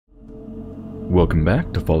Welcome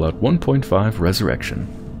back to Fallout 1.5 Resurrection.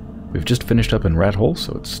 We've just finished up in Rat Hole,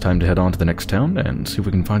 so it's time to head on to the next town and see if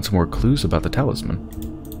we can find some more clues about the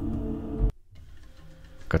talisman.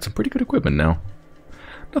 Got some pretty good equipment now.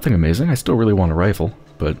 Nothing amazing, I still really want a rifle,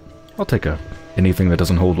 but I'll take anything that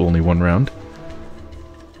doesn't hold only one round.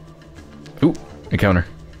 Ooh, encounter.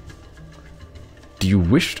 Do you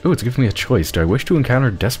wish... Oh, it's giving me a choice. Do I wish to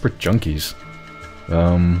encounter desperate junkies?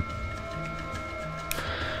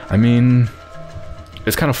 I mean...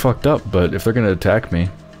 It's kind of fucked up, but if they're gonna attack me,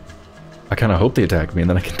 I kind of hope they attack me, and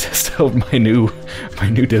then I can test out my new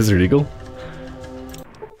Desert Eagle.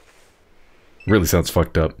 Really sounds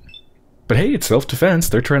fucked up. But hey, it's self-defense.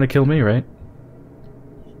 They're trying to kill me, right?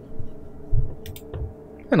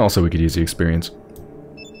 And also we could use the experience.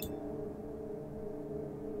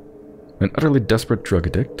 An utterly desperate drug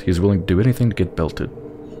addict. He's willing to do anything to get belted.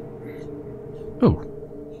 Oh.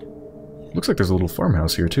 Looks like there's a little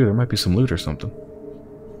farmhouse here, too. There might be some loot or something.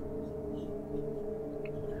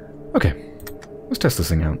 Okay. Let's test this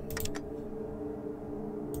thing out.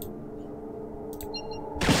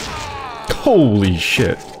 Holy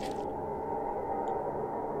shit.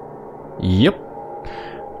 Yep.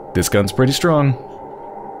 This gun's pretty strong.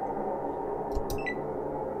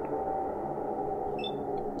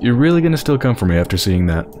 You're really gonna still come for me after seeing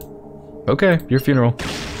that? Okay, your funeral.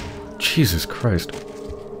 Jesus Christ.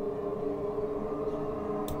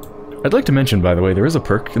 I'd like to mention, by the way, there is a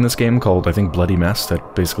perk in this game called, I think, Bloody Mess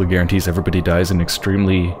that basically guarantees everybody dies in an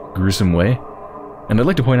extremely gruesome way. And I'd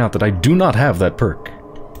like to point out that I do not have that perk.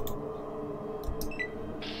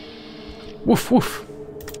 Woof woof.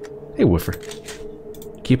 Hey, woofer.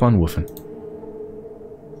 Keep on woofing.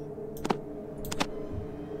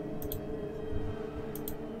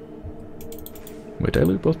 Wait, did I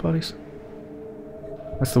loot both bodies?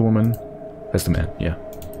 That's the woman. That's the man, yeah.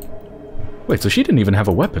 Wait, so she didn't even have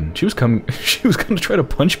a weapon. She was gonna try to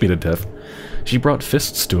punch me to death. She brought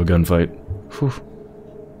fists to a gunfight. Whew.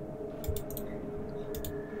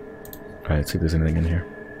 Alright, let's see if there's anything in here.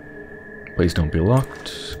 Please don't be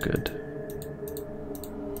locked. Good.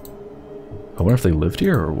 I wonder if they lived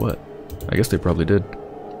here or what. I guess they probably did.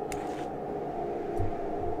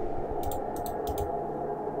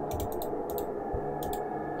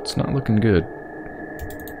 It's not looking good.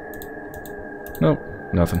 Nope,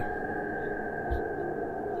 nothing.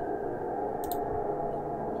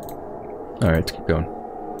 Alright, let's keep going.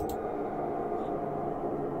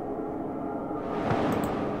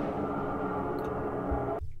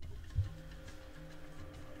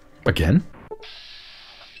 Again?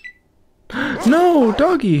 No,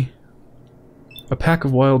 doggy! A pack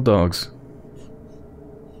of wild dogs.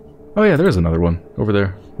 Oh yeah, there is another one over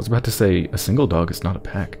there. I was about to say a single dog is not a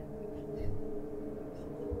pack.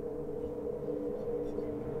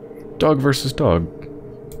 Dog versus dog.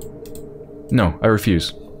 No, I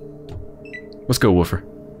refuse. Let's go, woofer.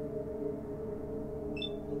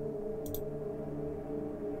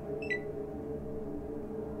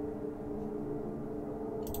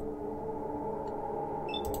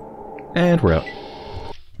 And we're out.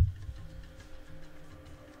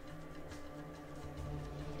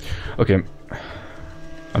 Okay.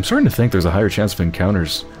 I'm starting to think there's a higher chance of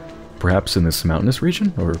encounters perhaps in this mountainous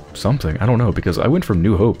region or something. I don't know, because I went from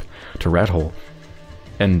New Hope to Rat Hole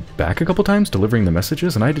and back a couple times delivering the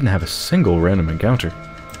messages, and I didn't have a single random encounter.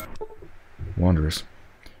 Wanderers.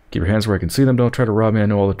 Keep your hands where I can see them. Don't try to rob me. I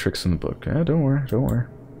know all the tricks in the book. Don't worry, don't worry.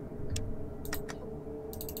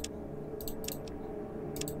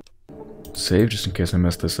 Save just in case I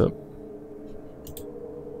mess this up.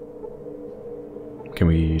 Can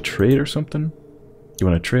we trade or something? You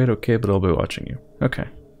want to trade? Okay, but I'll be watching you. Okay.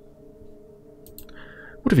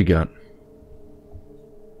 What have you got?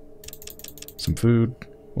 Some food, a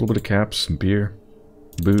little bit of caps, some beer,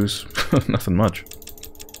 booze, nothing much.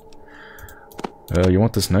 You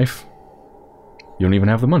want this knife? You don't even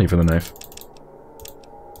have the money for the knife.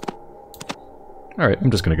 Alright,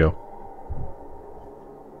 I'm just gonna go.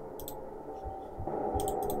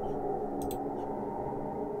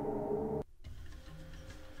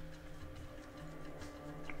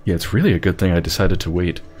 Yeah, it's really a good thing I decided to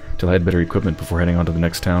wait till I had better equipment before heading on to the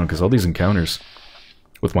next town, because all these encounters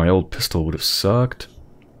with my old pistol would have sucked.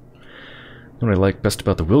 What I like best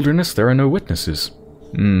about the wilderness, there are no witnesses.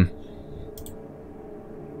 If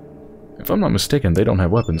I'm not mistaken, they don't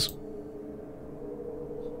have weapons.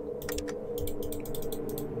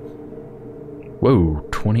 Whoa,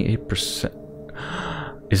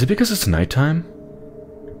 28%. Is it because it's nighttime?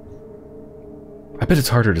 I bet it's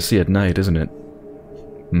harder to see at night, isn't it?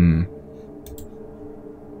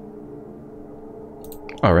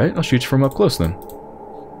 Alright, I'll shoot you from up close then.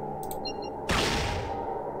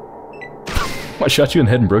 I shot you in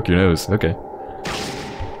the head and broke your nose. Okay.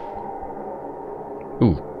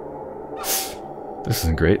 Ooh. This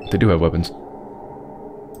isn't great. They do have weapons.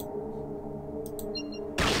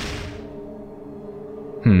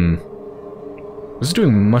 This is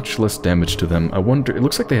doing much less damage to them. I wonder... It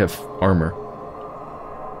looks like they have armor.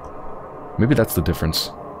 Maybe that's the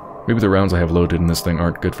difference. Maybe the rounds I have loaded in this thing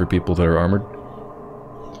aren't good for people that are armored.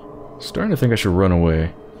 Starting to think I should run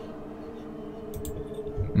away.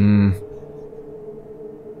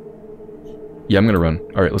 Yeah, I'm gonna run.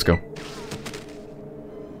 Alright, let's go.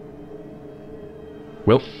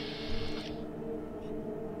 Well.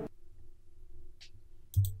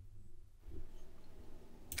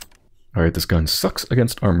 Alright, this gun sucks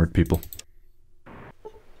against armored people.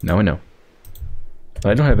 Now I know.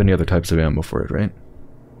 I don't have any other types of ammo for it, right?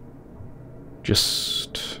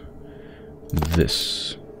 Just...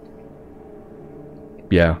 this.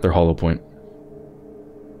 Yeah, they're hollow point.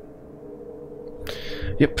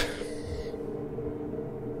 Yep.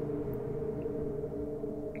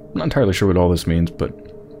 I'm not entirely sure what all this means,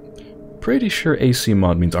 but pretty sure AC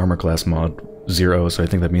mod means armor class mod 0, so I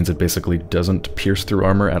think that means it basically doesn't pierce through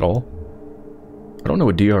armor at all. I don't know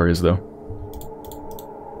what DR is, though.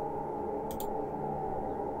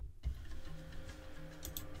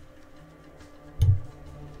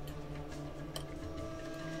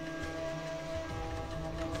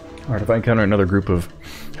 Alright, if I encounter another group of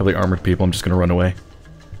heavily armored people, I'm just gonna run away.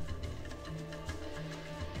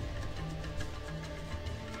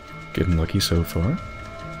 Getting lucky so far.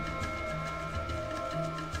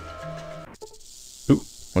 Ooh,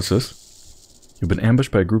 what's this? You've been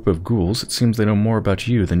ambushed by a group of ghouls. It seems they know more about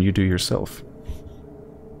you than you do yourself.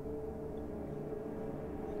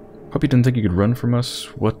 Hope you didn't think you could run from us.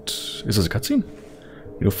 What... is this a cutscene?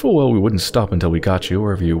 You know full well we wouldn't stop until we got you,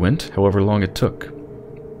 wherever you went, however long it took.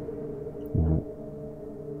 Ooh.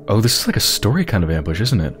 Oh, this is like a story kind of ambush,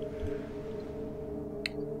 isn't it?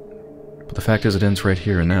 But the fact is it ends right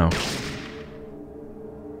here and now.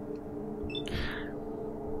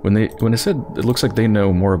 When they said it looks like they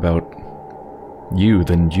know more about you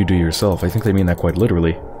than you do yourself, I think they mean that quite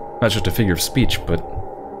literally. Not just a figure of speech, but,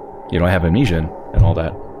 you know, I have amnesia and all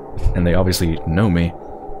that. And they obviously know me.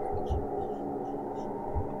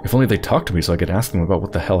 If only they talked to me so I could ask them about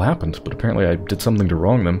what the hell happened, but apparently I did something to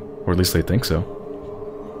wrong them, or at least they think so.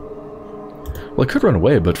 Well, I could run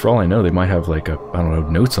away, but for all I know, they might have, like, I don't know,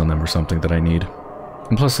 notes on them or something that I need.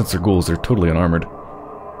 And plus, since they're ghouls, they're totally unarmored.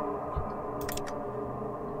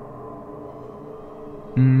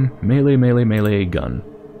 Melee, melee, melee, gun.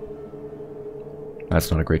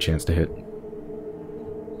 That's not a great chance to hit.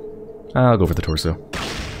 I'll go for the torso.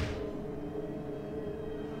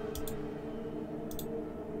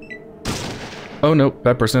 Oh no,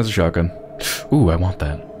 that person has a shotgun. Ooh, I want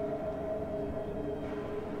that.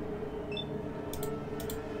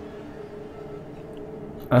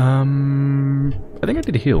 I think I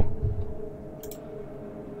need to heal.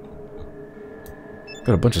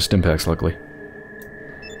 Got a bunch of stim packs, luckily.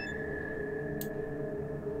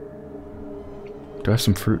 Do I have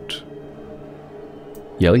some fruit?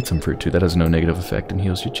 Yeah, I'll eat some fruit too. That has no negative effect and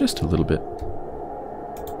heals you just a little bit.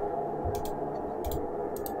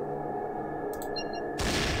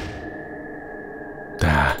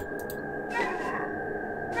 Ah.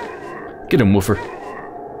 Get him, Woofer.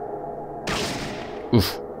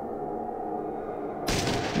 Oof.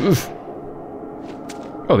 Oof.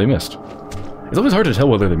 Oh, they missed. It's always hard to tell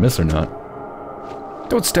whether they miss or not.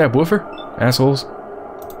 Don't stab, Woofer, assholes.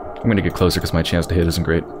 I'm gonna get closer because my chance to hit isn't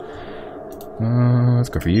great. Let's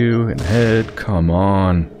go for you in the head. Come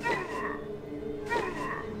on.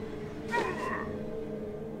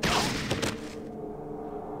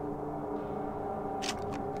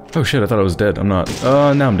 Oh shit, I thought I was dead. I'm not.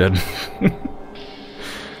 Now I'm dead.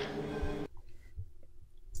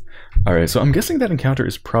 Alright, so I'm guessing that encounter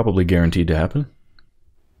is probably guaranteed to happen.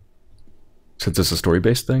 Since it's a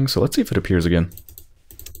story-based thing, so let's see if it appears again.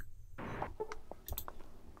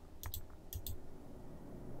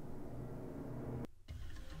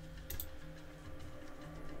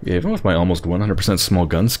 Yeah, even with my almost 100% small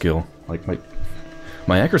gun skill, like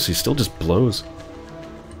my accuracy still just blows.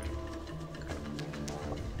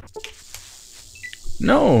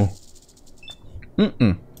 No!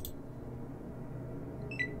 Mm-mm.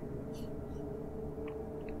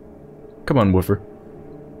 Come on, Woofer.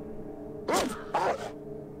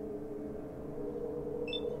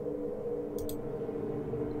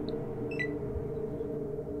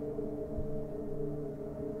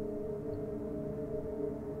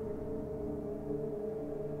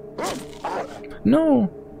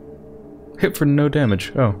 No! Hit for no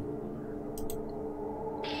damage. Oh.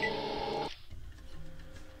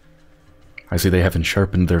 I see they haven't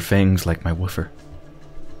sharpened their fangs like my woofer.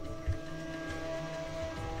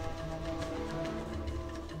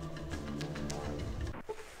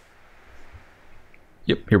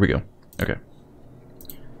 Yep, here we go. Okay.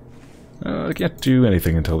 I can't do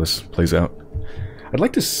anything until this plays out. I'd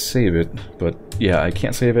like to save it, but yeah, I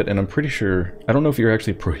can't save it, and I'm pretty sure... I don't know if you're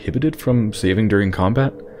actually prohibited from saving during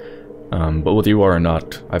combat, but whether you are or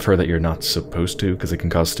not, I've heard that you're not supposed to, because it can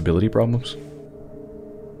cause stability problems.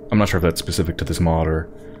 I'm not sure if that's specific to this mod, or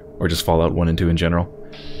just Fallout 1 and 2 in general.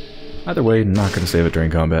 Either way, not going to save it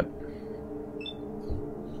during combat.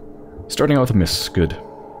 Starting out with a miss, good.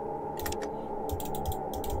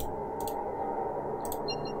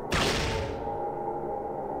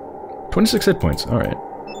 "26 hit points, alright.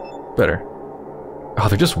 Better. Oh,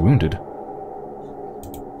 they're just wounded.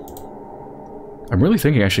 I'm really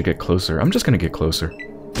thinking I should get closer. I'm just gonna get closer.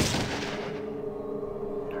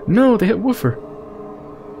 No, they hit Woofer.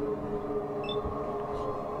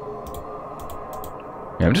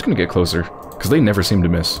 Yeah, I'm just gonna get closer, because they never seem to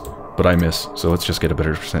miss. But I miss, so let's just get a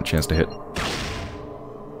better % chance to hit.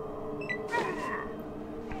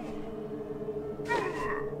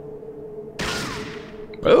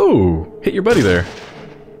 Oh! Hit your buddy there.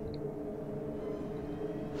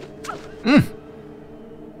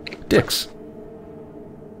 Dicks.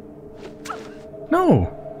 No!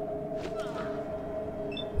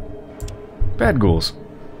 Bad ghouls.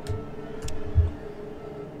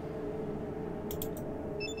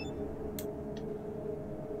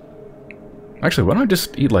 Actually, why don't I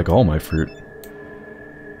just eat like all my fruit?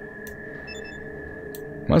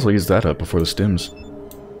 Might as well use that up before the stims.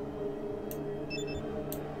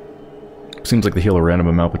 Seems like they heal a random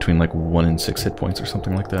amount between like 1 and 6 hit points or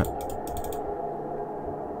something like that.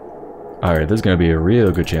 Alright, this is going to be a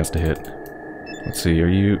real good chance to hit. Let's see, are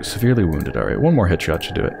you severely wounded? Alright, one more headshot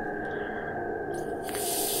should do it.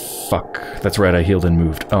 Fuck. That's right, I healed and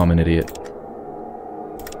moved. Oh, I'm an idiot.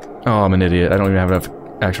 Oh, I'm an idiot. I don't even have enough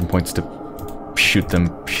action points to shoot them.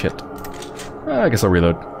 Shit. I guess I'll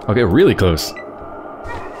reload. I'll get really close.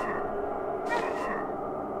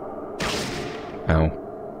 Ow.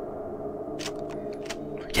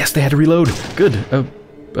 Yes, they had to reload! Good! Oh,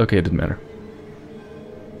 okay, it didn't matter.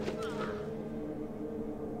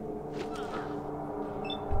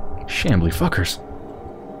 Shambly fuckers.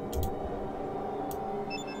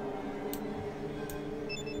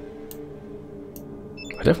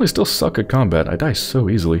 I definitely still suck at combat. I die so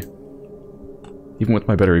easily. Even with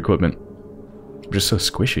my better equipment. I'm just so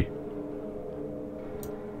squishy.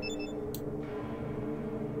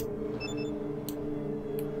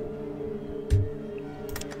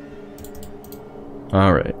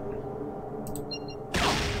 Alright.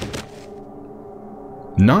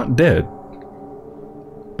 Not dead.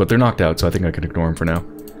 But they're knocked out, so I think I can ignore them for now.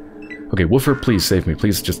 Okay, Woofer, please save me.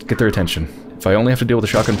 Please just get their attention. If I only have to deal with a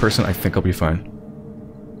shotgun person, I think I'll be fine.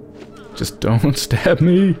 Just don't stab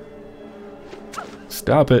me.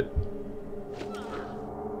 Stop it.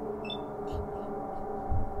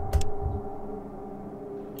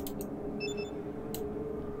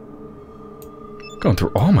 Going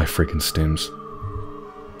through all my freaking stims.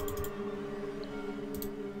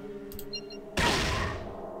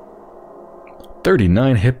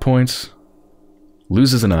 "39 hit points.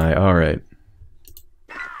 Loses an eye. Alright.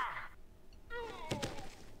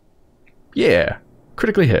 Yeah.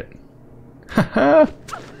 Critically hit. Haha.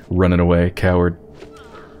 Running away, coward.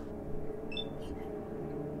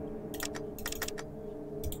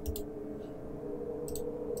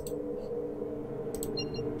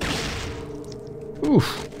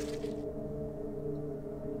 Oof.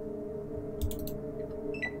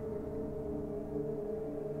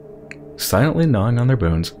 Silently gnawing on their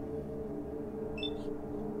bones.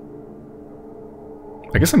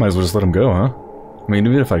 I guess I might as well just let them go, huh? I mean,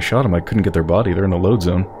 even if I shot them, I couldn't get their body. They're in the load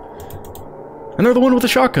zone. And they're the one with the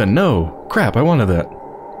shotgun! No! Crap, I wanted that.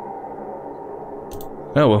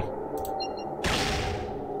 Oh well.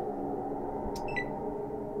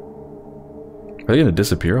 Are they gonna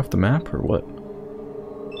disappear off the map, or what?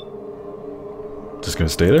 Just gonna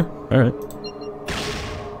stay there? Alright.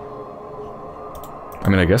 I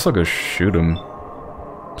mean, I guess I'll go shoot him.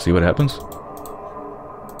 See what happens.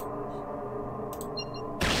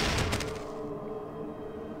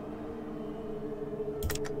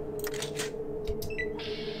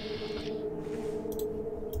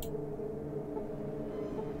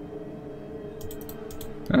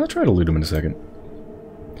 I'll try to loot him in a second.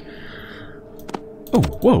 Oh,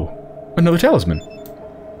 whoa! Another talisman!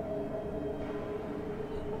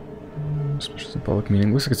 Special symbolic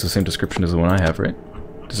meaning. Looks like it's the same description as the one I have, right?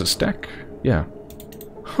 Does it stack? Yeah.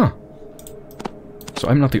 Huh. So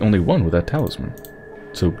I'm not the only one with that talisman.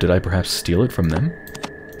 So did I perhaps steal it from them?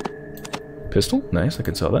 Pistol? Nice, I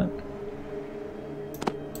could sell that.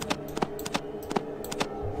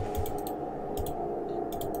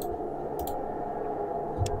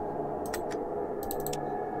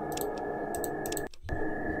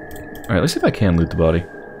 Alright, let's see if I can loot the body.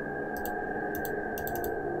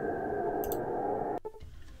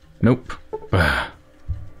 Nope.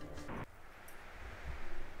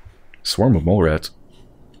 Swarm of mole rats.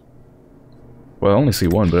 Well, I only see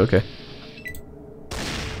one, but okay.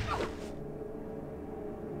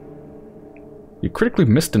 You critically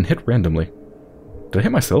missed and hit randomly. Did I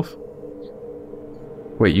hit myself?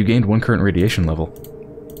 Wait, you gained 1 current radiation level.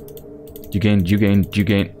 You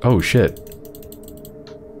gained... Oh, shit.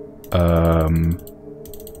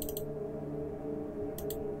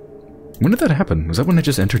 When did that happen? Was that when I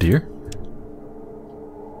just entered here?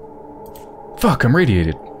 Fuck, I'm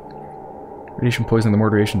radiated. Radiation poisoning, the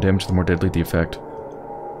more radiation damage, the more deadly the effect.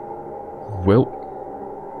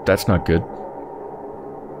 Well, that's not good.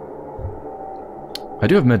 I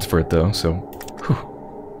do have meds for it though, so... Whew.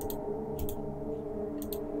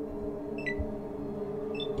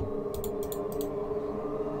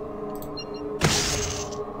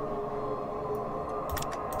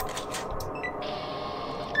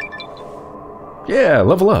 Yeah,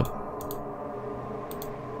 level up.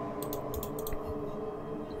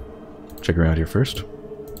 Check around here first.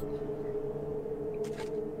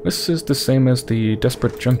 This is the same as the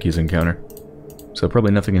Desperate Junkies encounter. So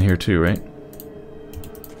probably nothing in here too, right?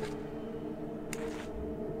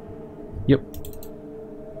 Yep.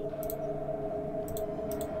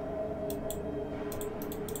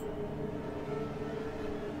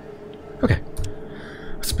 Okay.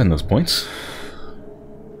 Let's spend those points.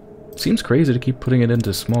 Seems crazy to keep putting it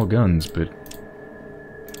into small guns, but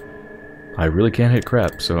I really can't hit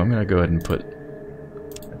crap, so I'm gonna go ahead and put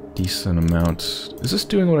a decent amount. Is this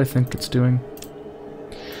doing what I think it's doing?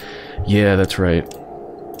 Yeah, that's right.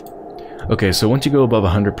 Okay, so once you go above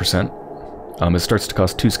 100%, it starts to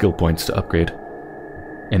cost 2 skill points to upgrade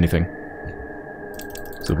anything.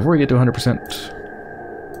 So before you get to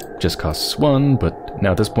 100%, just costs 1, but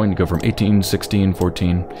now at this point you go from 18, 16,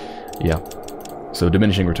 14, yeah. So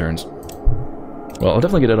diminishing returns. Well, I'll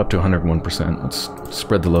definitely get it up to 101%. Let's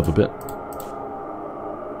spread the love a bit.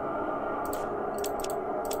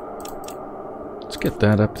 Let's get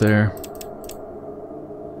that up there.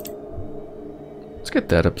 Let's get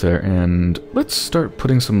that up there, and let's start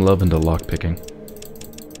putting some love into lockpicking.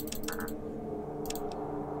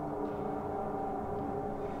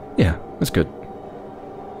 Yeah, that's good.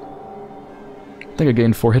 I think I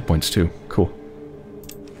gained 4 hit points too. Cool.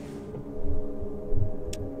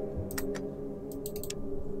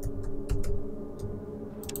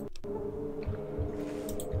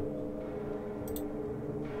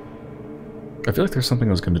 I feel like there's something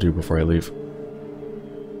I was going to do before I leave.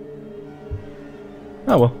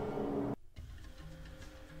 Oh well.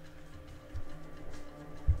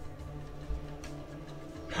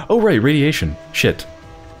 Oh right, radiation. Shit.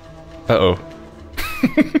 Uh-oh.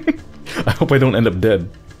 I hope I don't end up dead.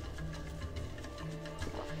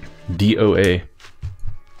 DOA.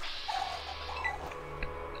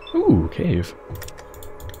 Ooh, cave.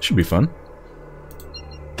 Should be fun.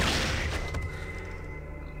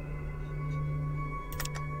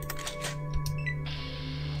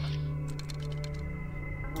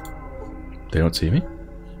 They don't see me?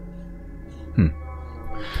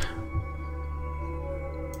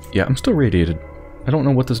 Yeah, I'm still radiated. I don't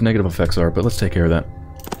know what those negative effects are, but let's take care of that.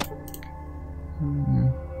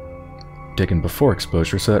 Taken before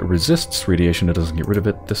exposure, so that resists radiation, it doesn't get rid of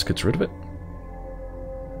it. This gets rid of it.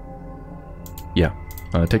 Yeah,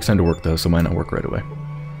 it takes time to work though, so it might not work right away.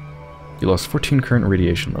 You lost 14 current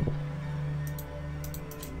radiation level.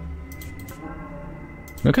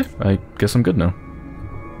 Okay, I guess I'm good now.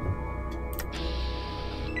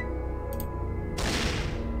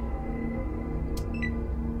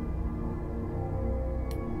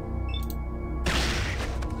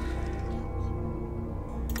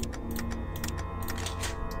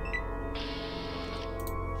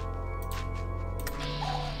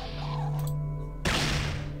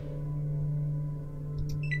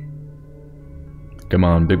 Come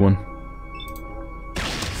on, big one.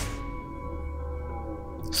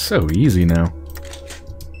 So easy now.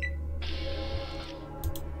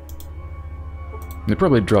 They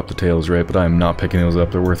probably dropped the tails, right? But I'm not picking those up.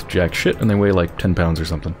 They're worth jack shit, and they weigh like 10 pounds or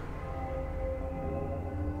something.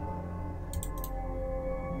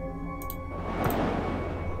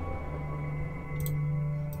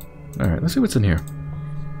 Alright, let's see what's in here.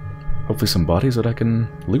 Hopefully some bodies that I can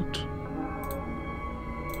loot.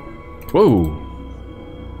 Whoa!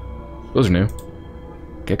 Those are new.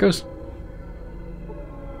 Geckos?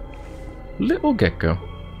 Little gecko.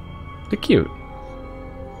 They're cute.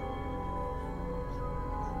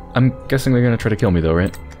 I'm guessing they're gonna try to kill me though,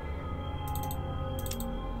 right?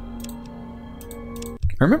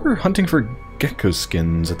 I remember hunting for gecko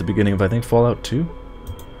skins at the beginning of, I think, Fallout 2.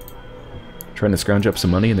 Trying to scrounge up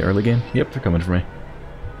some money in the early game. Yep, they're coming for me.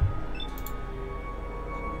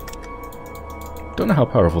 Don't know how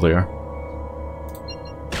powerful they are.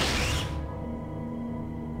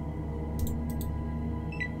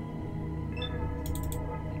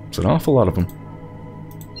 It's an awful lot of them.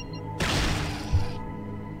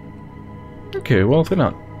 Okay, well, they're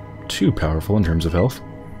not too powerful in terms of health.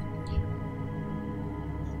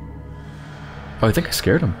 Oh, I think I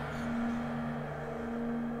scared him.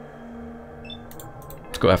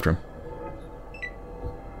 Let's go after him.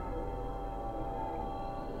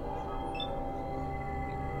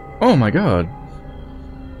 Oh my god.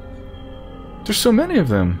 There's so many of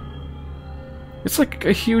them. It's like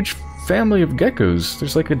a huge family of geckos.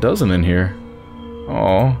 There's like a dozen in here.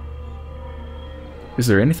 Aww. Is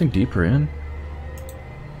there anything deeper in?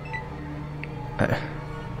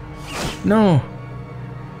 No!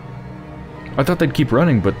 I thought they'd keep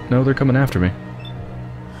running, but no, they're coming after me.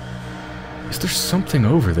 Is there something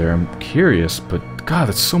over there? I'm curious, but god,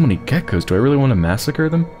 that's so many geckos. Do I really want to massacre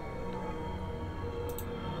them?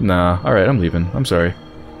 Nah, alright, I'm leaving. I'm sorry.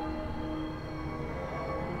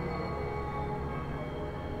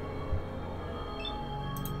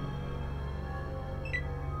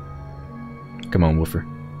 Come on, Woofer.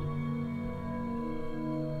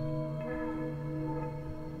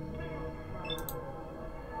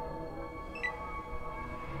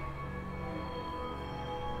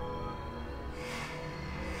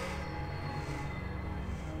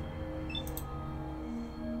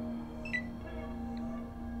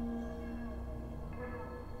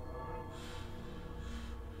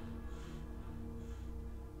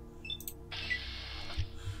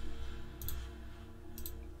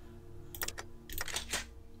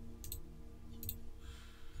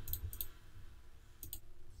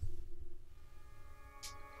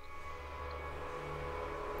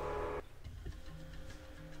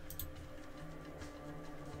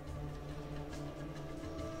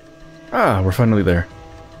 Ah, we're finally there.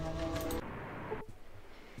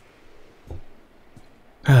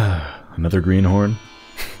 Ah, another greenhorn.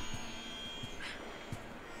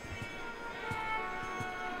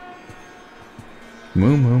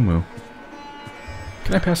 Moo, moo, moo.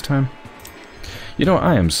 Can I pass time? You know,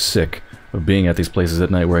 I am sick of being at these places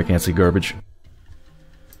at night where I can't see garbage.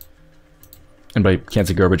 And by can't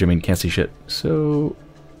see garbage, I mean can't see shit. So...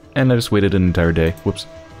 and I just waited an entire day. Whoops.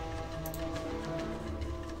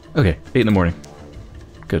 Okay, 8 in the morning.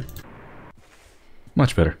 Good.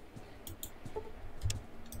 Much better.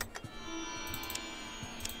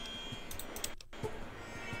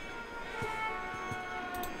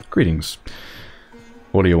 Greetings.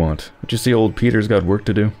 What do you want? Did you see old Peter's got work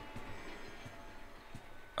to do?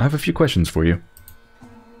 I have a few questions for you.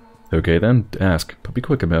 Okay then, ask, but be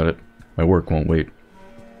quick about it. My work won't wait.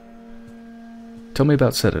 Tell me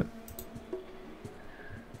about Sedit.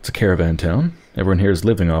 It's a caravan town. Everyone here is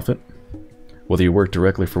living off it. Whether you work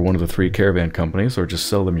directly for one of the 3 caravan companies or just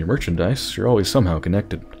sell them your merchandise, you're always somehow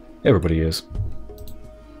connected. Everybody is.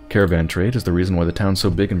 Caravan trade is the reason why the town's so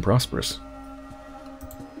big and prosperous.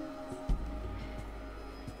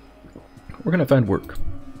 We're gonna find work.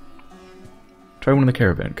 Try one of the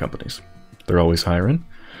caravan companies. They're always hiring.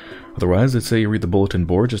 Otherwise, I'd say you read the bulletin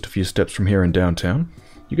board just a few steps from here in downtown.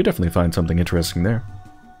 You could definitely find something interesting there.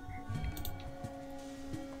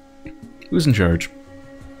 Who's in charge?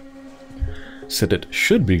 Sedit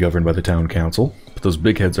should be governed by the town council, but those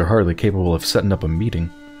big heads are hardly capable of setting up a meeting.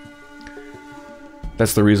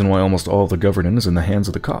 That's the reason why almost all the governing is in the hands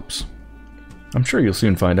of the cops. I'm sure you'll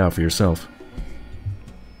soon find out for yourself.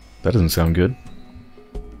 That doesn't sound good.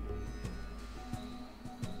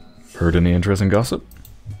 Heard any interesting gossip?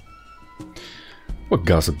 What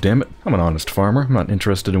gossip, damn it? I'm an honest farmer. I'm not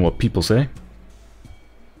interested in what people say.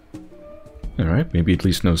 Alright, maybe at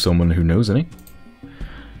least know someone who knows any.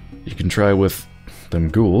 You can try with them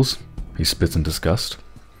ghouls. He spits in disgust.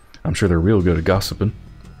 I'm sure they're real good at gossiping.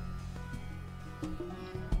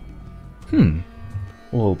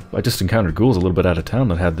 Well, I just encountered ghouls a little bit out of town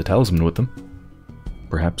that had the talisman with them.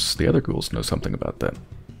 Perhaps the other ghouls know something about that.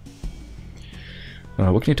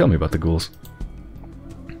 What can you tell me about the ghouls?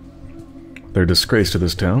 They're a disgrace to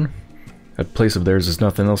this town. That place of theirs is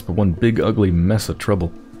nothing else but one big ugly mess of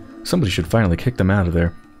trouble. Somebody should finally kick them out of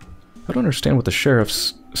there. I don't understand what the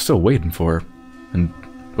sheriff's still waiting for. And,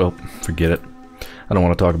 well, forget it. I don't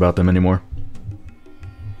want to talk about them anymore.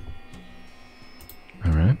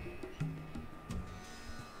 Alright.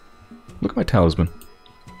 Look at my talisman.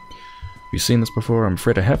 Have you seen this before? I'm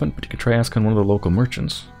afraid I haven't, but you could try asking one of the local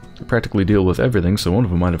merchants. They practically deal with everything, so one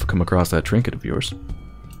of them might have come across that trinket of yours.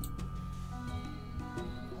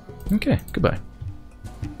 Okay, goodbye.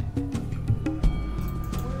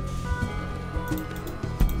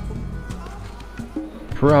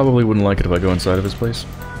 Probably wouldn't like it if I go inside of his place.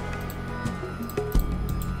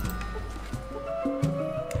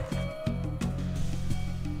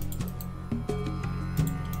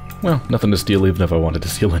 Well, nothing to steal even if I wanted to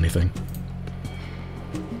steal anything.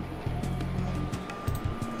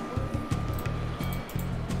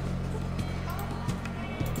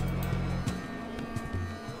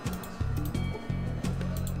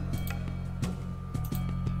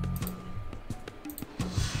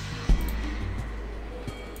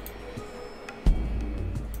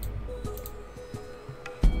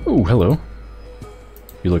 Oh, hello.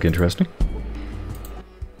 You look interesting.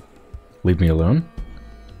 Leave me alone?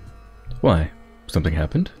 Why? Something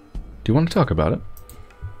happened? Do you want to talk about it?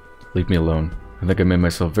 Leave me alone. I think I made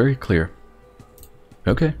myself very clear.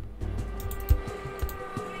 Okay.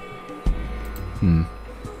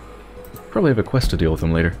 Probably have a quest to deal with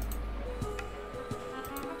him later.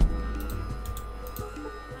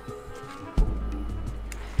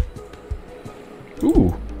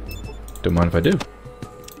 Ooh. Don't mind if I do.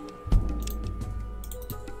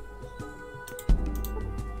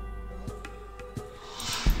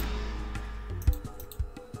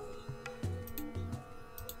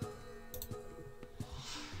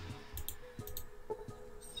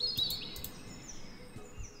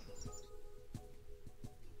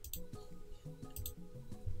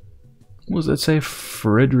 What does that say?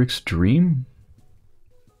 Frederick's Dream?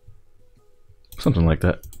 Something like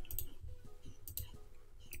that.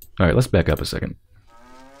 Alright, let's back up a second.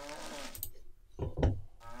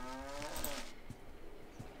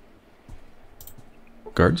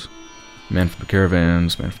 Guards? Man for the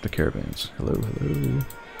caravans, man for the caravans. Hello, hello.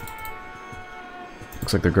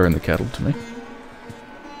 Looks like they're guarding the cattle to me.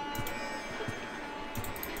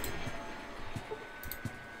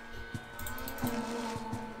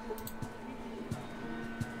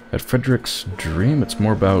 At Frederick's Dream, it's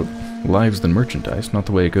more about lives than merchandise, not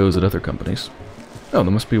the way it goes at other companies. Oh,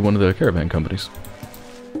 that must be one of the caravan companies.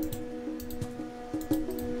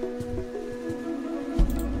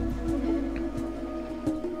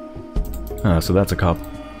 Ah, so that's a cop.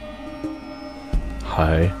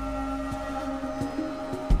 Hi.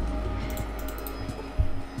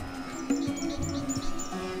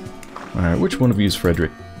 Alright, which one of you is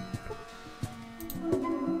Frederick?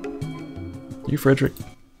 You Frederick?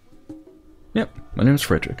 Yep, my name's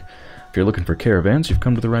Frederick. If you're looking for caravans, you've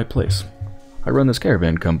come to the right place. I run this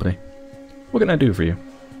caravan company. What can I do for you?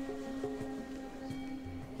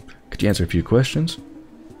 Could you answer a few questions?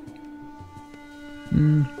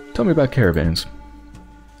 Tell me about caravans.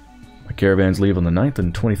 My caravans leave on the 9th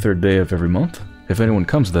and 23rd day of every month. If anyone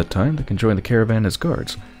comes at that time, they can join the caravan as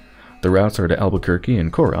guards. The routes are to Albuquerque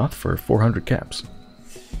and Korath for 400 caps.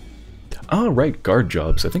 Oh, right, guard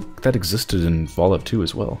jobs. I think that existed in Fallout 2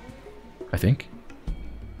 as well. I think.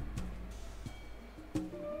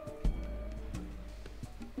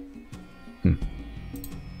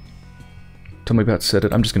 Tell me about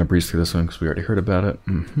Sedit. I'm just going to breeze through this one because we already heard about it.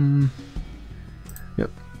 Yep.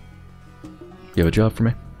 You have a job for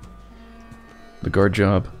me? The guard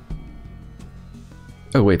job.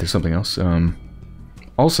 Oh wait, there's something else.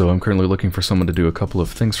 Also, I'm currently looking for someone to do a couple of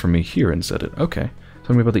things for me here in Sedit. Okay.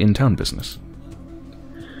 Tell me about the in-town business.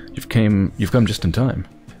 You've come just in time.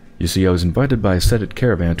 You see, I was invited by a Sedit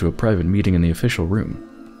caravan to a private meeting in the official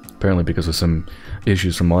room. Apparently because of some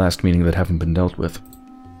issues from the last meeting that haven't been dealt with.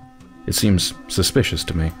 It seems suspicious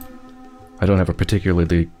to me. I don't have a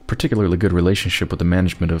particularly good relationship with the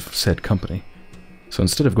management of said company. So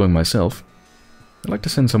instead of going myself, I'd like to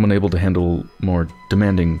send someone able to handle more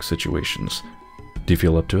demanding situations. Do you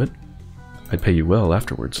feel up to it? I'd pay you well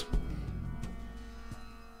afterwards.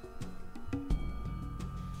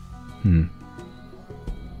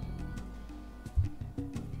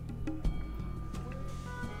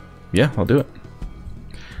 Yeah, I'll do it.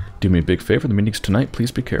 Do me a big favor, the meeting's tonight, please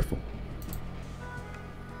be careful.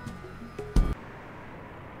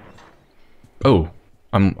 Oh,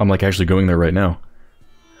 I'm like actually going there right now.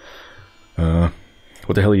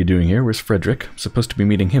 What the hell are you doing here? Where's Frederick? I'm supposed to be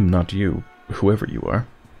meeting him, not you, whoever you are.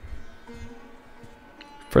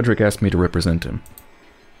 Frederick asked me to represent him.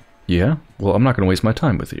 Yeah? Well, I'm not going to waste my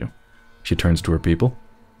time with you. She turns to her people.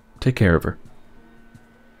 Take care of her.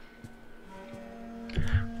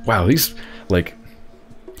 Wow, these, like...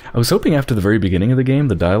 I was hoping after the very beginning of the game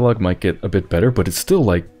the dialogue might get a bit better, but it's still,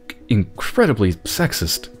 like, incredibly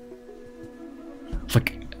sexist.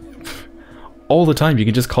 Like, all the time you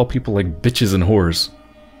can just call people like bitches and whores.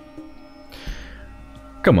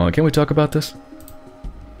 Come on, can we talk about this?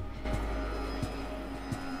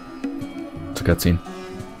 It's a cutscene.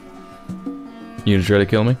 You gonna try to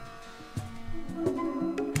kill me?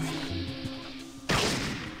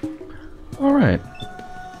 Alright.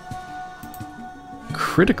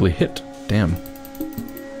 Critically hit. Damn.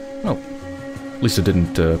 Well, at least it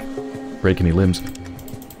didn't break any limbs.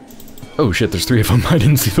 Oh shit, there's 3 of them. I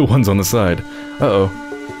didn't see the ones on the side. Uh-oh.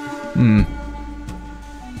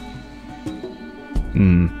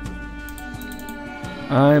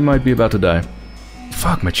 I might be about to die.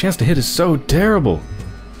 Fuck, my chance to hit is so terrible.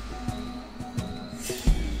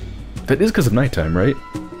 That is because of nighttime, right?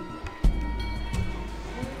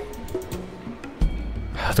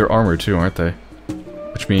 They're armored too, aren't they?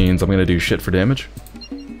 Which means I'm gonna do shit for damage.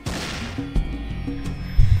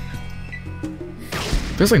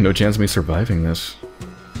 There's like no chance of me surviving this.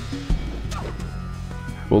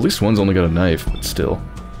 Well, at least one's only got a knife, but still.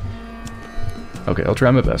 Okay, I'll try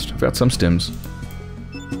my best. I've got some stims.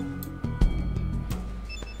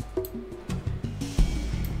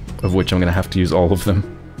 Of which I'm gonna have to use all of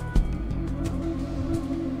them.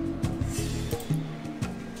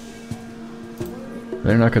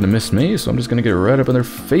 They're not gonna miss me, so I'm just gonna get right up in their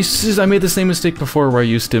faces. I made the same mistake before where I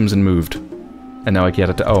used stims and moved. And now I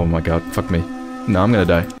can't attack. Oh my god, fuck me. No, I'm gonna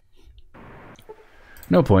die.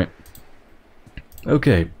 No point.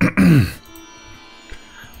 Okay.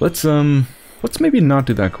 Let's maybe not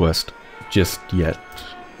do that quest just yet.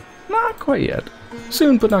 Not quite yet.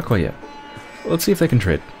 Soon, but not quite yet. Let's see if they can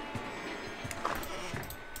trade.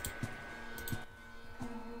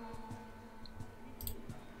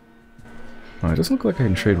 It doesn't look like I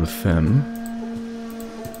can trade with them.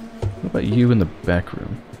 What about you in the back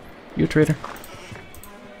room? You a trader?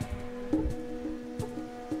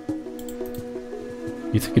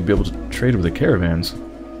 You think you'd be able to trade with the caravans?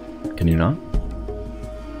 Can you not?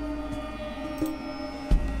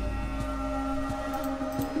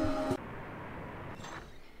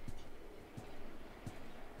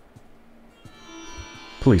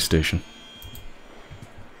 Police station.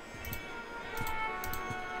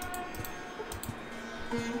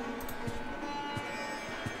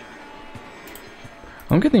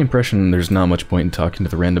 I'm getting the impression there's not much point in talking to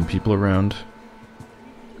the random people around.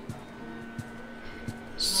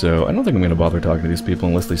 So I don't think I'm going to bother talking to these people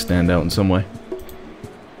unless they stand out in some way.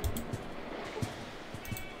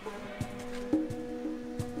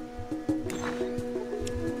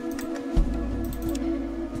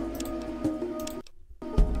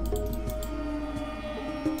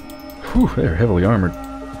 Whew, they're heavily armored.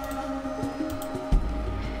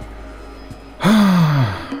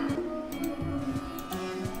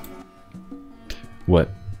 What?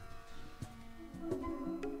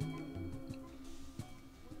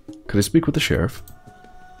 Could I speak with the sheriff?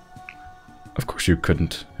 Of course you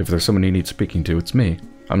couldn't. If there's someone you need speaking to, it's me.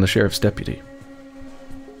 I'm the sheriff's deputy.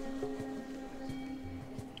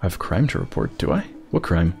 I have a crime to report, do I? What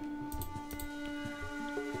crime?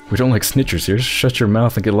 We don't like snitchers here. Just shut your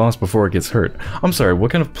mouth and get lost before it gets hurt. I'm sorry,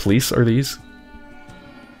 what kind of police are these?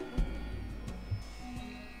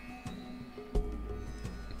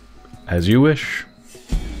 As you wish.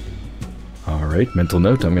 Alright, mental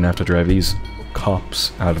note, I'm gonna have to drive these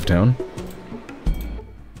cops out of town.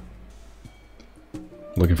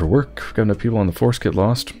 Looking for work. Got enough people on the force, get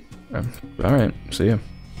lost. Alright, see ya.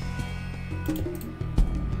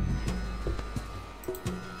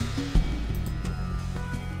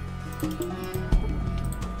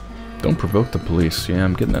 Don't provoke the police. Yeah,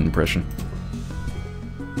 I'm getting that impression.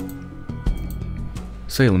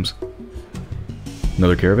 Salem's.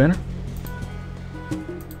 Another caravaner?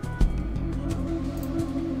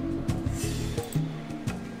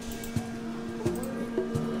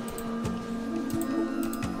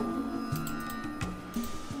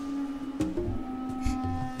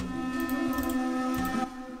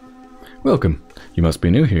 Welcome. You must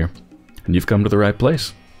be new here, and you've come to the right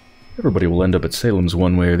place. Everybody will end up at Salem's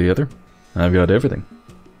one way or the other. I've got everything.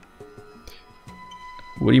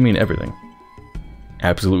 What do you mean everything?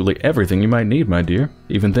 Absolutely everything you might need, my dear.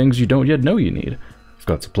 Even things you don't yet know you need. I've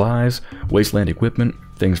got supplies, wasteland equipment,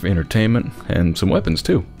 things for entertainment, and some weapons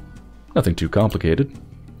too. Nothing too complicated,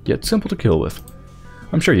 yet simple to kill with.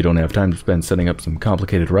 I'm sure you don't have time to spend setting up some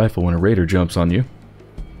complicated rifle when a raider jumps on you.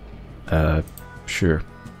 Sure.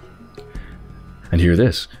 And hear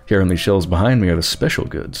this, here on these shelves behind me are the special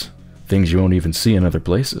goods. Things you won't even see in other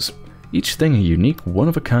places. Each thing a unique,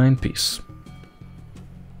 one-of-a-kind piece.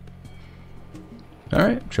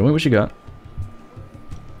 Alright, show me what you got.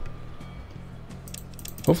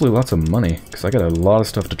 Hopefully lots of money, because I got a lot of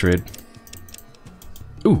stuff to trade.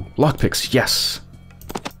 Ooh, lockpicks, yes!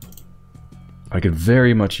 I could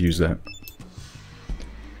very much use that.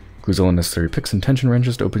 Includes all unnecessary picks and tension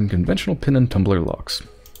wrenches to open conventional pin and tumbler locks.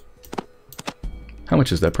 How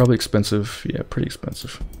much is that? Probably expensive. Yeah, pretty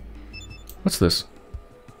expensive. What's this?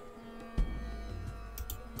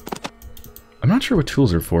 I'm not sure what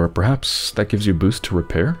tools are for. Perhaps that gives you a boost to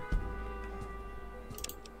repair?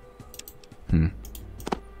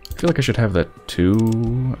 I feel like I should have that too.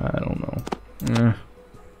 I don't know.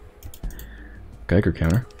 Geiger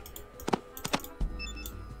counter.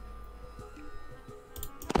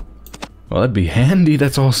 Well, that'd be handy.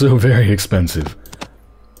 That's also very expensive.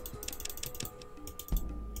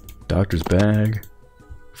 Doctor's bag.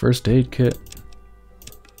 First aid kit.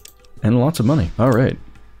 And lots of money. Alright.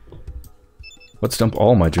 Let's dump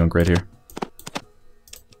all my junk right here.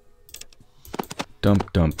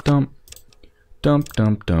 Dump, dump, dump. Dump,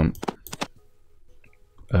 dump, dump.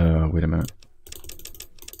 Wait a minute.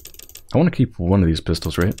 I want to keep one of these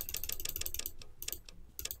pistols, right?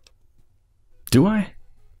 Do I?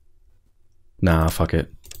 Nah, fuck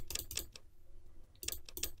it.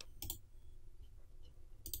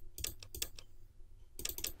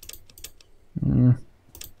 I mean,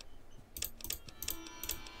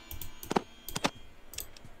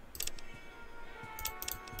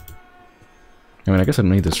 I guess I don't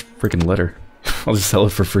need this freaking letter. I'll just sell it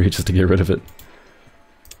for free just to get rid of it.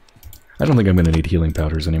 I don't think I'm gonna need healing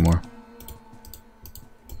powders anymore.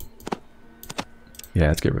 Yeah,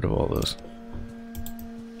 let's get rid of all those.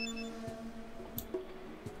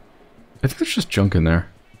 I think there's just junk in there.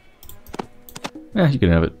 Yeah, you can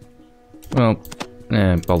have it. Well,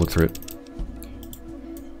 I'll look through it.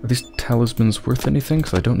 Are these talismans worth anything?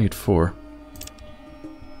 Because I don't need 4.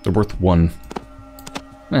 They're worth 1.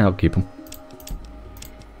 I'll keep them.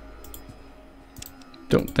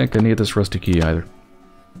 Don't think I need this rusty key either.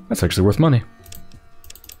 That's actually worth money.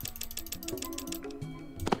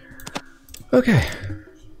 Okay.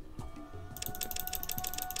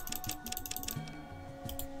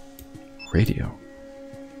 Radio.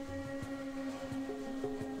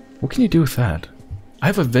 What can you do with that? I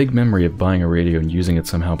have a vague memory of buying a radio and using it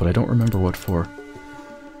somehow, but I don't remember what for.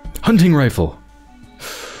 Hunting rifle!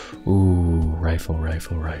 Ooh, rifle,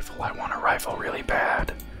 rifle, rifle. I want a rifle really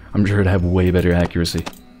bad. I'm sure it'd have way better accuracy.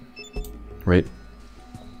 Right?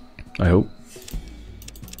 I hope.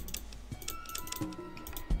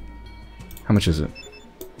 How much is it?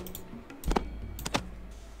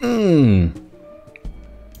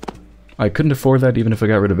 I couldn't afford that even if I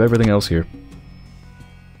got rid of everything else here.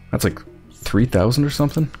 That's like 3,000 or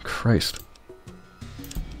something? Christ.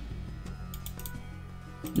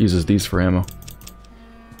 Uses these for ammo.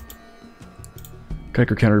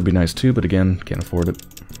 Geiger counter would be nice too, but again, can't afford it.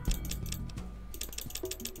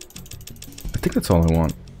 I think that's all I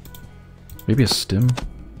want. Maybe a stim?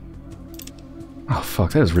 Oh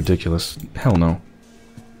fuck, that is ridiculous. Hell no.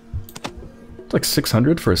 It's like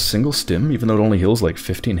 600 for a single stim, even though it only heals like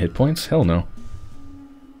 15 hit points? Hell no.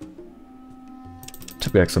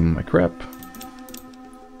 Took back some of my crap.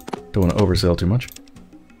 Don't want to oversell too much.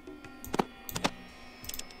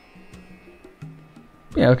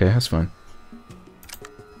 Yeah, okay, that's fine.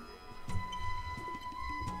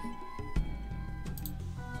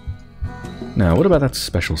 Now, what about that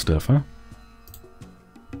special stuff, huh?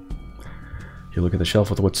 You look at the shelf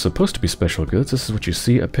with what's supposed to be special goods. This is what you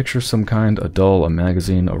see. A picture of some kind, a doll, a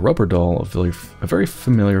magazine, a rubber doll, a very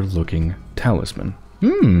familiar looking talisman.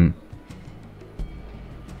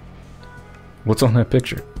 What's on that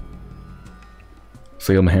picture?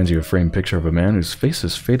 Salem hands you a framed picture of a man whose face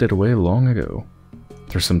has faded away long ago.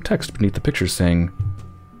 There's some text beneath the picture saying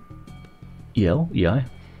EL? EI?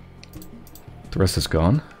 The rest is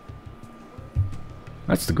gone.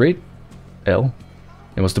 That's the great L.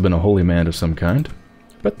 It must have been a holy man of some kind.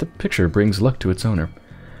 But the picture brings luck to its owner.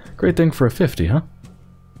 Great thing for a 50, huh?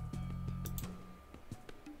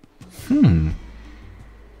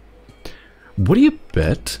 What do you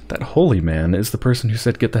bet that holy man is the person who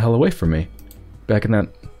said get the hell away from me? Back in that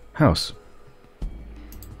house.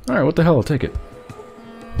 Alright, what the hell, I'll take it.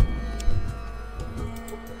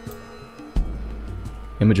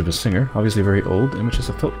 Image of a singer, obviously very old. Images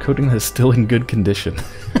of felt coating that is still in good condition.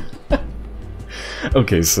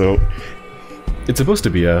 Okay, so it's supposed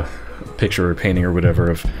to be a picture or painting or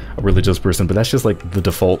whatever of a religious person, but that's just like the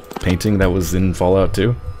default painting that was in Fallout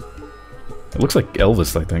 2. It looks like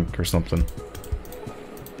Elvis, I think, or something.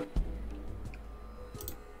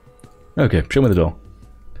 Okay, show me the doll.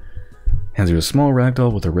 Hands you a small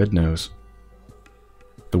ragdoll with a red nose.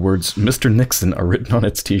 The words Mr. Nixon are written on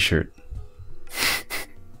its t-shirt.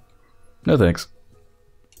 No thanks.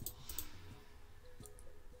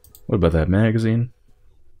 What about that magazine?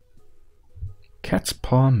 Cat's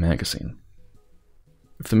Paw magazine.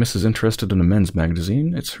 If the miss is interested in a men's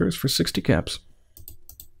magazine, it's hers for 60 caps.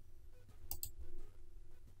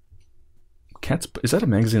 Is that a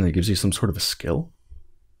magazine that gives you some sort of a skill?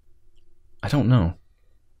 I don't know.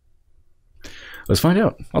 Let's find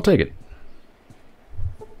out. I'll take it.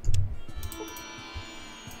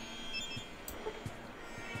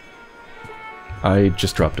 I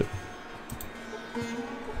just dropped it.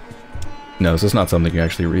 No, this is not something you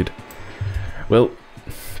actually read. Well,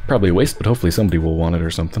 probably a waste, but hopefully somebody will want it or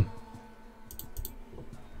something.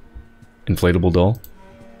 Inflatable doll.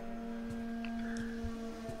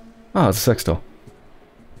 Ah, it's a sex doll.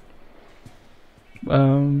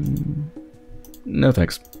 No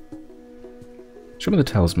thanks. Show me the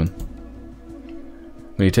talisman.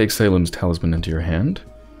 When you take Salem's talisman into your hand,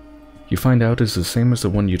 you find out it's the same as the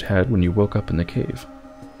one you'd had when you woke up in the cave.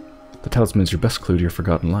 The talisman is your best clue to your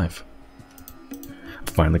forgotten life.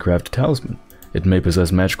 Finally crafted a talisman. It may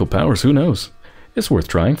possess magical powers, who knows? It's worth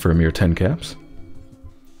trying for a mere 10 caps.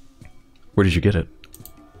 Where did you get it?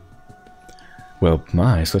 Well,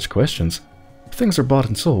 my, such questions. Things are bought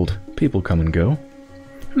and sold. People come and go.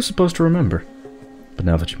 Who's supposed to remember? But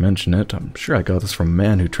now that you mention it, I'm sure I got this from a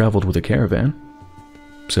man who traveled with a caravan.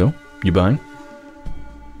 So, you buying?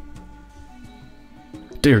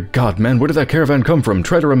 Dear God, man, where did that caravan come from?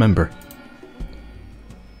 Try to remember.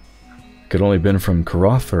 Could only have been from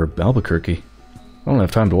Karoth or Albuquerque. I don't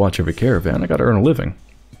have time to watch every caravan. I gotta earn a living.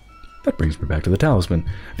 That brings me back to the talisman.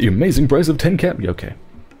 The amazing price of 10 cap... Okay.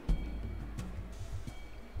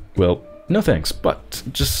 Well, no thanks, but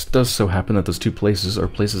it just does so happen that those two places are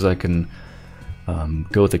places I can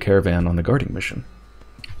go with the caravan on the guarding mission.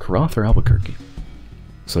 Karoth or Albuquerque.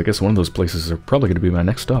 So I guess one of those places are probably going to be my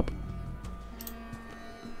next stop.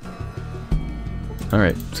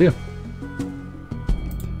 Alright, see ya.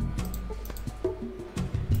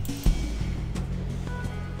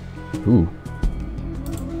 Ooh.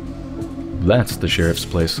 That's the sheriff's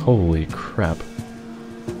place. Holy crap.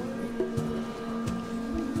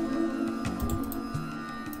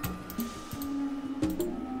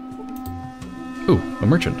 Ooh, a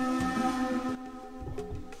merchant.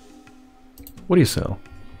 What do you sell?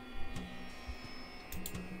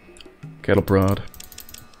 Cattle prod.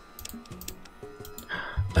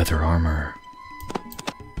 Leather armor.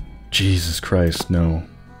 Jesus Christ, no.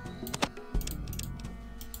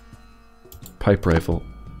 Pipe rifle.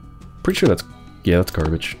 Pretty sure that's... yeah, that's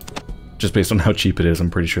garbage. Just based on how cheap it is, I'm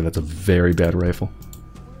pretty sure that's a very bad rifle.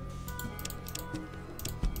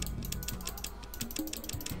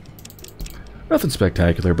 Nothing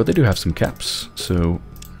spectacular, but they do have some caps, so...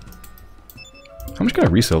 How much can I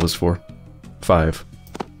resell this for? 5.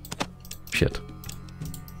 Shit.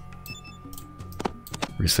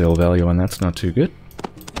 Resale value on that's not too good.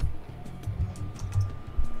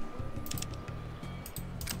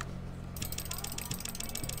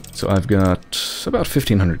 So I've got about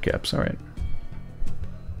 1,500 caps, alright.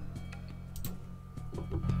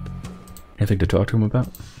 Anything to talk to him about?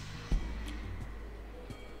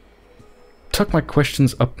 Tuck my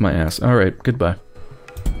questions up my ass. Alright, goodbye.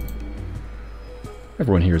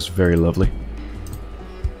 Everyone here is very lovely.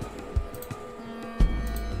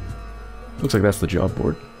 Looks like that's the job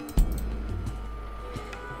board.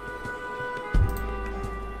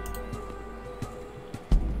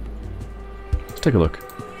 Let's take a look.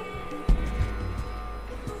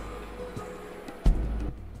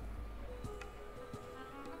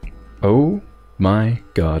 Oh my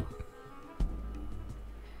God.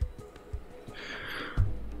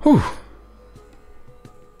 Whew.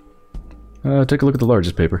 Take a look at the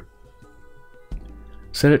largest paper.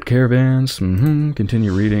 Sedit caravans.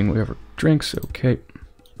 Continue reading. Whatever. Drinks. Okay.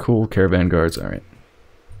 Cool. Caravan guards. Alright.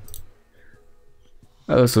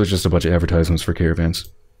 So it's just a bunch of advertisements for caravans.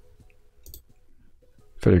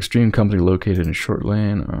 FedEx Dream Company located in Short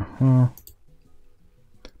Lane.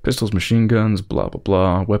 Pistols, machine guns, blah blah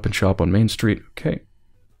blah. Weapon shop on Main Street. Okay.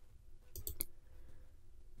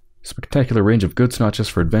 Spectacular range of goods, not just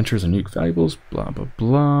for adventures and unique valuables, blah blah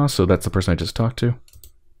blah. So that's the person I just talked to.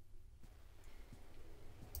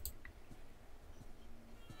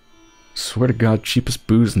 Swear to God, cheapest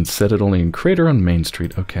booze and set it only in Crater on Main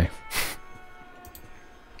Street. Okay.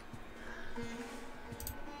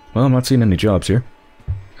 Well, I'm not seeing any jobs here.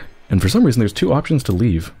 And for some reason there's 2 options to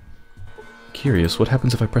leave. Curious, what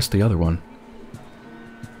happens if I press the other one?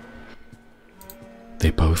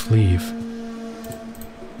 They both leave.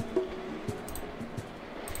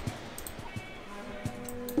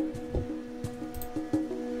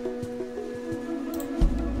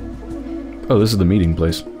 Oh, this is the meeting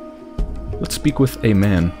place. Let's speak with a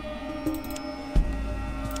man.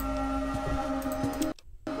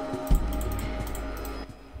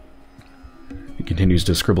 continues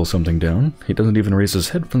to scribble something down. He doesn't even raise his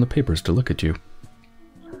head from the papers to look at you.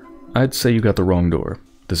 I'd say you got the wrong door.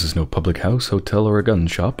 This is no public house, hotel, or a gun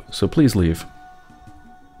shop, so please leave.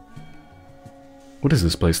 What is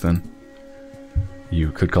this place, then?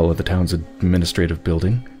 You could call it the town's administrative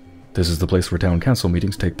building. This is the place where town council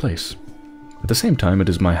meetings take place. At the same time, it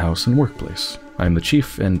is my house and workplace. I am the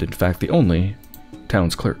chief and, in fact, the only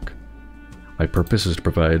town's clerk. My purpose is to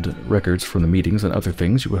provide records from the meetings and other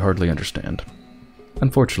things you would hardly understand.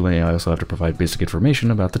 Unfortunately, I also have to provide basic information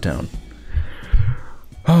about the town.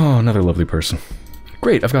 Oh, another lovely person.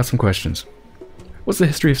 Great, I've got some questions. What's the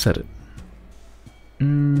history of Sedit?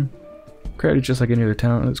 Created just like any other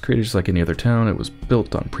town. It was created just like any other town. It was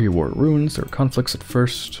built on pre-war ruins. There were conflicts at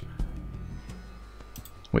first.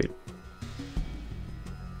 Wait.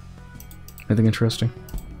 Anything interesting?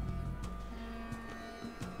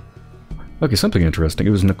 Okay, something interesting.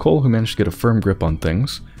 It was Nicole who managed to get a firm grip on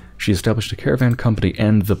things. She established a caravan company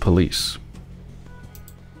and the police.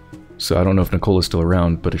 So I don't know if Nicole is still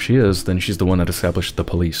around, but if she is, then she's the one that established the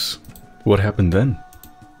police. What happened then?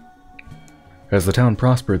 As the town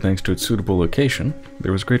prospered thanks to its suitable location,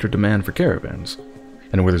 there was greater demand for caravans.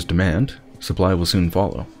 And where there's demand, supply will soon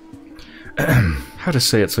follow. How to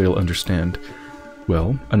say it so you'll understand?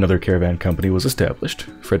 Well, another caravan company was established,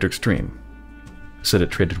 Frederick's Dream.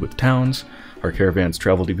 Sedit traded with towns, our caravans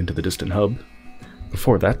traveled even to the distant hub.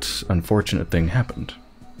 Before that, unfortunate thing happened.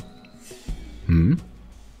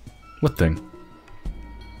 What thing?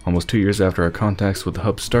 Almost 2 years after our contacts with the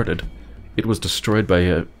hub started, it was destroyed by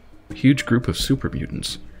a huge group of super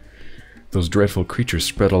mutants. Those dreadful creatures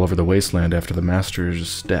spread all over the wasteland after the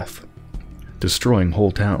Master's death, destroying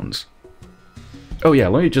whole towns. Oh yeah,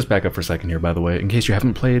 let me just back up for a second here, by the way, in case you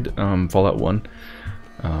haven't played Fallout 1.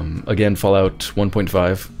 Again, Fallout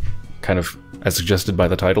 1.5, kind of as suggested by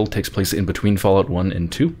the title, takes place in between Fallout 1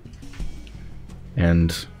 and 2.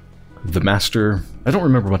 And the Master, I don't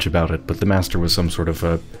remember much about it, but the Master was some sort of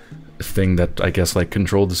a thing that I guess like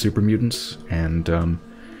controlled the super mutants, and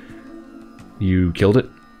you killed it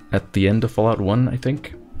at the end of Fallout 1, I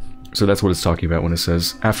think. So that's what it's talking about when it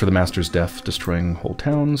says, after the Master's death, destroying whole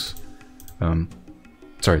towns.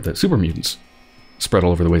 Sorry, the super mutants spread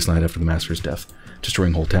all over the wasteland after the Master's death,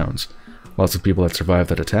 destroying whole towns. Lots of people that survived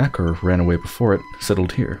that attack or ran away before it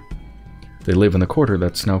settled here. They live in the quarter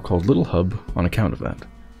that's now called Little Hub on account of that.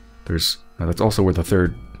 That's also where the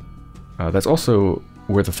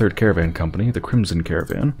third caravan company, the Crimson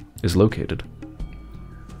Caravan, is located.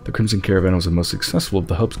 The Crimson Caravan was the most successful of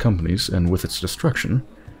the hub's companies, and with its destruction,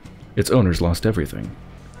 its owners lost everything.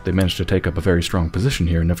 They managed to take up a very strong position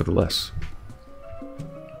here, nevertheless.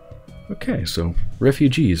 Okay, so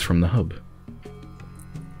refugees from the hub.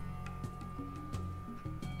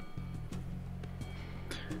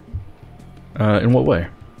 In what way?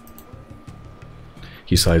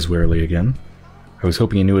 He sighs wearily again. I was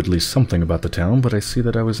hoping he knew at least something about the town, but I see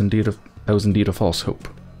that that was indeed a false hope.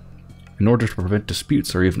 In order to prevent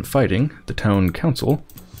disputes or even fighting, the town council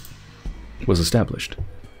was established.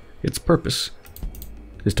 Its purpose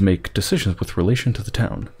is to make decisions with relation to the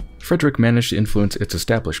town. Frederick managed to influence its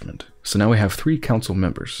establishment, so now we have 3 council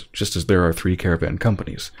members, just as there are 3 caravan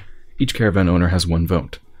companies. Each caravan owner has 1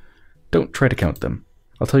 vote. Don't try to count them.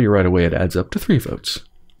 I'll tell you right away it adds up to 3 votes.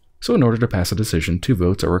 So in order to pass a decision, 2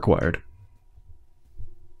 votes are required.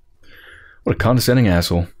 What a condescending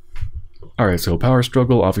asshole. Alright, so power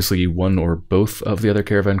struggle, obviously one or both of the other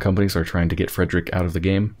caravan companies are trying to get Frederick out of the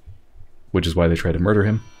game, which is why they try to murder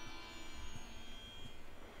him.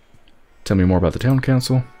 Tell me more about the town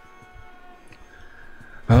council.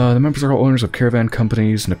 The members are all owners of caravan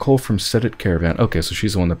companies. Nicole from Sedit Caravan. Okay, so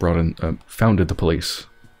she's the one that brought in, founded the police.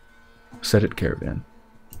 Sedit Caravan.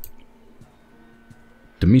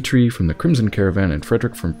 Dimitri from the Crimson Caravan, and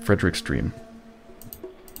Frederick from Frederick's Dream.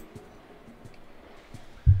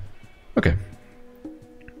 Okay.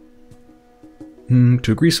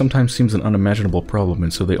 To agree sometimes seems an unimaginable problem,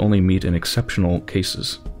 and so they only meet in exceptional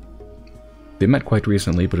cases. They met quite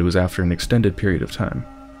recently, but it was after an extended period of time.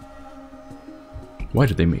 Why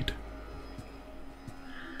did they meet?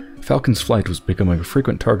 Falcon's flight was becoming a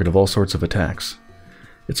frequent target of all sorts of attacks.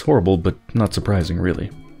 It's horrible, but not surprising, really.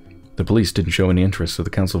 The police didn't show any interest, so the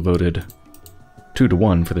council voted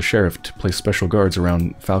 2-1 for the sheriff to place special guards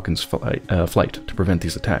around Falcon's flight to prevent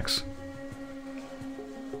these attacks.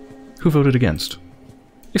 Who voted against?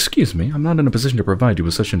 Excuse me, I'm not in a position to provide you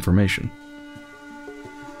with such information.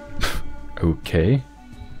 Okay.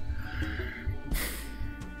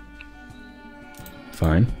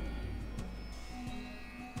 Fine.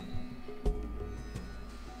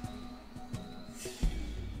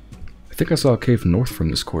 I think I saw a cave north from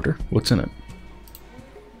this quarter. What's in it?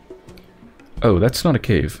 Oh, that's not a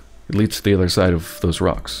cave. It leads to the other side of those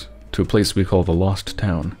rocks, to a place we call the Lost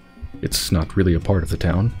Town. It's not really a part of the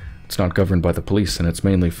town. It's not governed by the police, and it's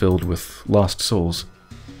mainly filled with lost souls.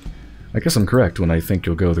 I guess I'm correct when I think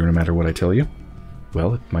you'll go there no matter what I tell you.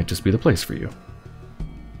 Well, it might just be the place for you.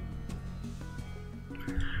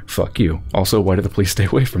 Fuck you. Also, why do the police stay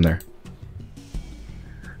away from there?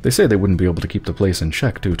 They say they wouldn't be able to keep the place in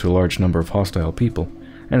check due to a large number of hostile people,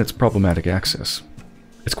 and it's problematic access.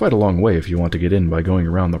 It's quite a long way if you want to get in by going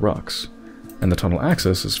around the rocks. And the tunnel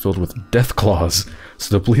access is filled with death claws,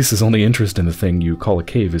 so the police's only interest in the thing you call a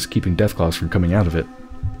cave is keeping death claws from coming out of it.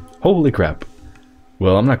 Holy crap.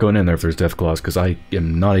 Well, I'm not going in there if there's death claws, because I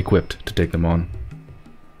am not equipped to take them on.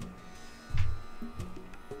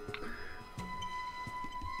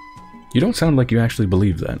 You don't sound like you actually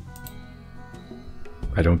believe that.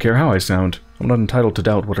 I don't care how I sound. I'm not entitled to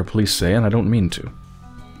doubt what our police say, and I don't mean to.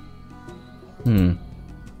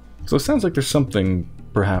 So it sounds like there's something,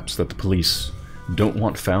 perhaps, that the police don't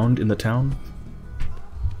want found in the town?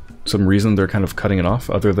 Some reason they're kind of cutting it off,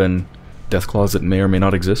 other than death claws that may or may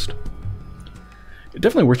not exist? It's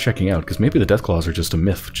definitely worth checking out, because maybe the death claws are just a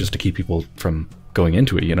myth, just to keep people from going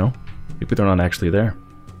into it, you know? Maybe they're not actually there.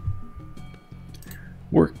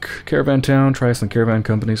 Work, caravan town, Triceland caravan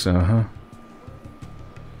companies,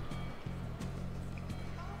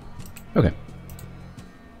 Okay.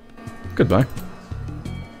 Goodbye.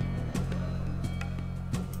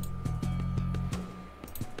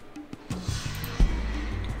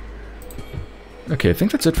 Okay, I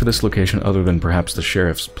think that's it for this location, other than perhaps the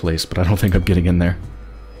sheriff's place, but I don't think I'm getting in there.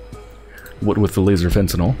 What with the laser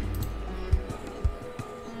fence and all.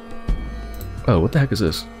 Oh, what the heck is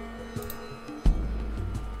this?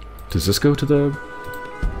 Does this go to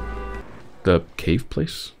the cave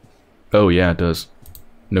place? Oh yeah, it does.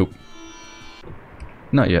 Nope.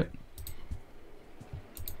 Not yet.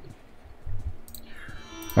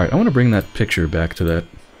 Alright, I want to bring that picture back to that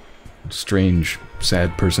strange,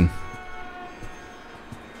 sad person.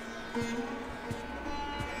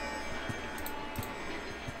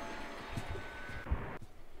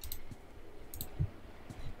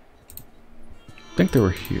 I think they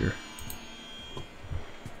were here.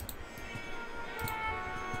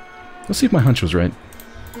 Let's see if my hunch was right.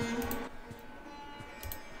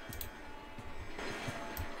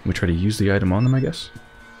 We try to use the item on them, I guess?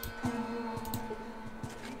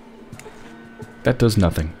 That does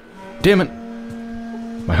nothing. Damn it!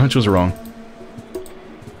 My hunch was wrong.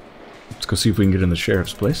 Let's go see if we can get in the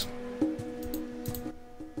sheriff's place.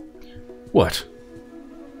 What?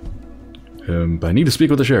 I need to speak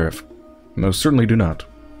with the sheriff. Most certainly do not.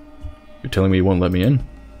 You're telling me you won't let me in?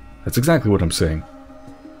 That's exactly what I'm saying.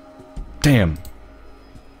 Damn.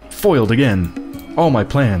 Foiled again. All my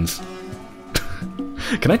plans.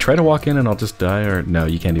 Can I try to walk in and I'll just die? Or no,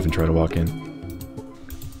 you can't even try to walk in.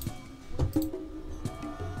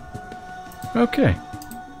 Okay.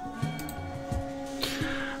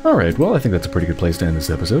 Alright, well I think that's a pretty good place to end this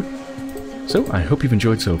episode. So, I hope you've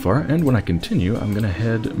enjoyed so far, and when I continue, I'm gonna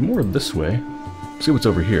head more this way. See what's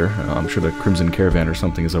over here. I'm sure the Crimson Caravan or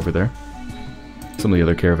something is over there. Some of the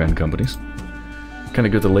other caravan companies. Kind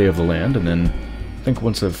of get the lay of the land, and then I think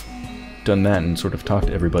once I've done that and sort of talked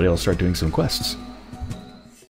to everybody, I'll start doing some quests.